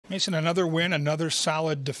Mason, another win, another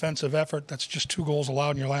solid defensive effort. That's just 2 goals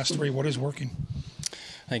allowed in your last 3. What is working?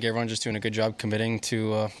 I think everyone's just doing a good job committing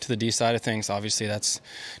to the D side of things. Obviously, that's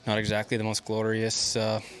not exactly the most glorious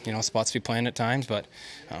spots to be playing at times, but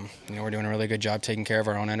we're doing a really good job taking care of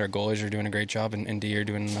our own end. Our goalies are doing a great job, and D are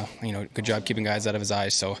doing a good job keeping guys out of his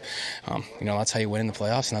eyes. So that's how you win in the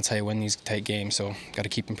playoffs, and that's how you win these tight games. So got to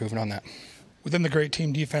keep improving on that. Within the great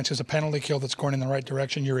team defense is a penalty kill that's going in the right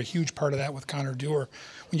direction. You're a huge part of that with Connor Dewar.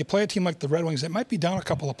 When you play a team like the Red Wings that might be down a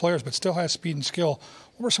couple of players but still has speed and skill,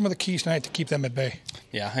 what were some of the keys tonight to keep them at bay?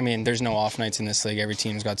 Yeah, I mean, there's no off nights in this league. Every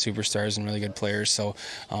team's got superstars and really good players. So,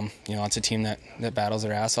 it's a team that battles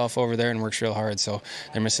their ass off over there and works real hard. So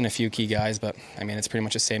they're missing a few key guys, but, I mean, it's pretty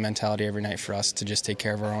much the same mentality every night for us to just take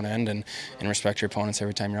care of our own end and respect your opponents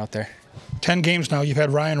every time you're out there. 10 games now. You've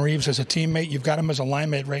had Ryan Reaves as a teammate. You've got him as a line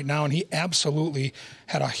mate right now, and he absolutely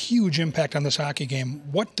had a huge impact on this hockey game.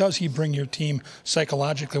 What does he bring your team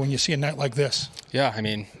psychologically when you see a night like this? Yeah, I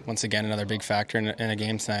mean, once again, another big factor in a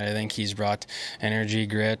game tonight. I think he's brought energy,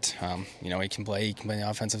 grit. He can play in the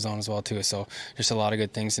offensive zone as well too. So just a lot of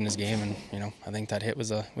good things in his game, and I think that hit was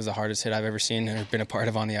the hardest hit I've ever seen or been a part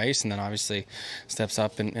of on the ice. And then obviously steps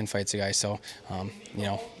up and fights a guy. So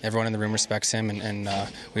everyone in the room respects him, and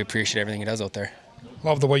we appreciate everything he does out there.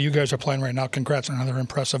 Love the way you guys are playing right now. Congrats on another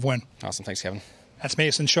impressive win. Awesome, thanks, Kevin. That's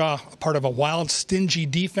Mason Shaw, a part of a wild, stingy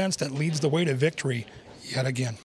defense that leads the way to victory yet again.